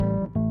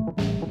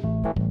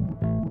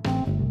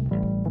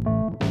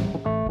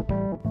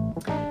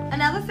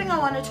other thing I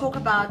want to talk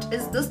about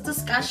is this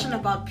discussion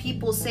about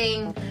people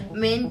saying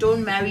men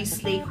don't marry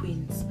slay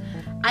queens.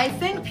 I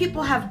think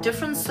people have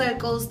different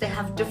circles, they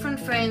have different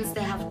friends,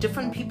 they have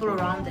different people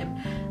around them.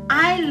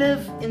 I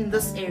live in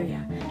this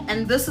area,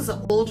 and this is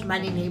an old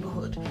money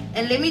neighborhood.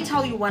 And let me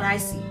tell you what I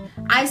see.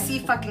 I see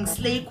fucking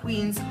slay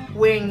queens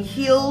wearing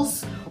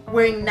heels,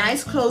 wearing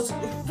nice clothes,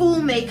 full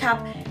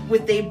makeup,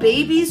 with their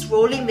babies,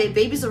 rolling their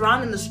babies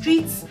around in the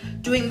streets,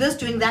 doing this,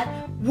 doing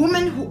that.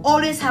 Women who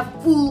always have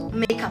full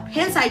makeup.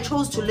 Hence I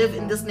chose to live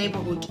in this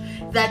neighborhood,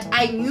 that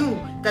I knew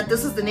that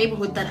this is the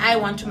neighborhood that I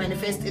want to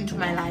manifest into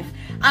my life.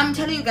 I'm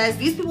telling you guys,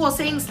 these people are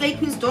saying slay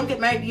queens don't get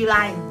married. You're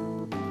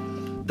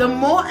lying. The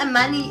more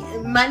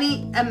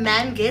money a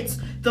man gets,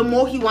 the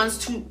more he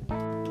wants to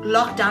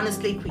lock down a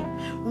slay queen.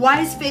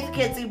 Why is Faith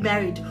getting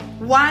married?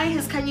 Why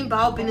has Kanye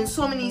Bao been in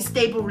so many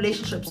stable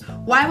relationships?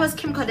 Why was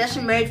Kim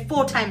Kardashian married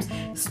 4 times?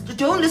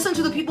 Don't listen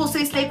to the people who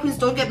say slay queens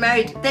don't get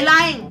married. They're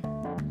lying.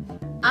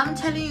 I'm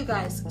telling you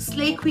guys,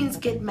 slay queens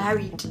get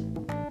married.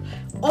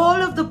 All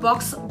of the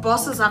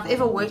bosses I've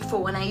ever worked for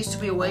when I used to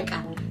be a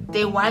worker,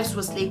 their wives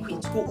were slay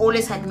queens who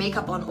always had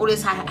makeup on,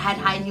 always had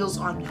high heels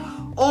on.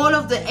 All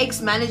of the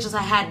ex-managers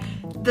I had,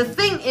 the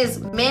thing is,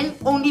 men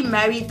only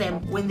marry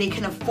them when they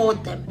can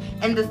afford them.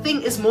 And the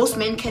thing is, most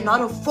men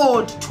cannot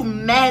afford to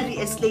marry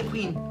a slay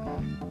queen.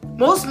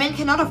 Most men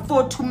cannot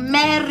afford to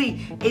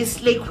marry a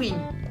slay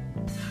queen.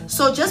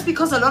 So just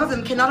because a lot of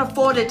them cannot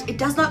afford it, it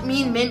does not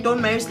mean men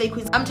don't marry slay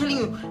queens. I'm telling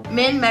you,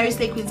 men marry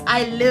slay queens.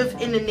 I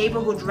live in a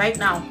neighborhood right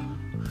now.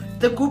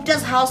 The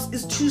Gupta's house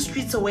is 2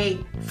 streets away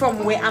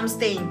from where I'm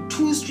staying.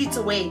 2 streets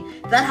away.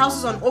 That house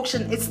is on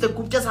auction. It's the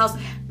Gupta's house.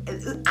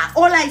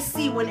 All I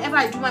see whenever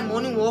I do my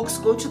morning walks,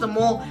 go to the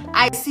mall,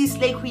 I see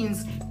slay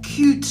queens,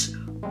 cute,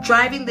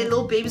 driving their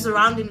little babies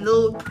around in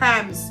little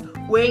prams,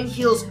 wearing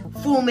heels,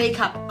 full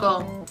makeup.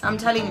 Girl, I'm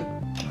telling you.